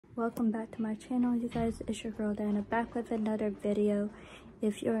Welcome back to my channel, you guys. It's your girl Dianna back with another video.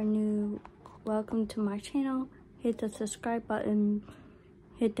 If you're new, welcome to my channel. Hit the subscribe button,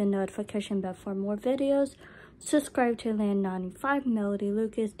 hit the notification bell for more videos. Subscribe to Land 95, Melody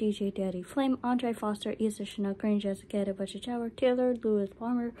Lucas, djdadyflame, Andre Foster, Issa Chanel Green, Jessie Geta Reginald, Taylor, Lewis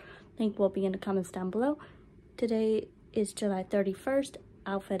Palmer. Link will be in the comments down below. Today is July 31st.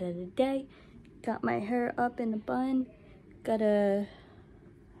 Outfit of the day. Got my hair up in a bun. Got a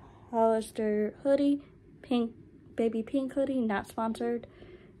Hollister hoodie, pink, baby pink hoodie, not sponsored.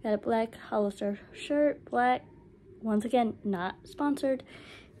 Got a black Hollister shirt, black, once again, not sponsored.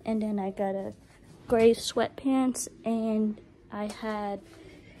 And then I got a gray sweatpants, and I had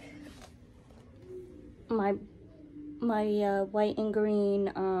my white and green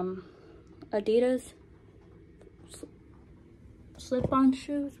Adidas slip-on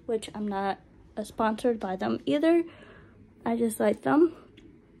shoes, which I'm not sponsored by them either. I just like them.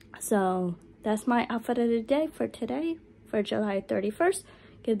 So that's my outfit of the day for today, for July 31st.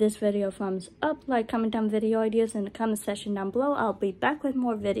 Give this video a thumbs up, like, comment down video ideas in the comment section down below. I'll be back with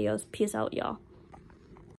more videos. Peace out, y'all.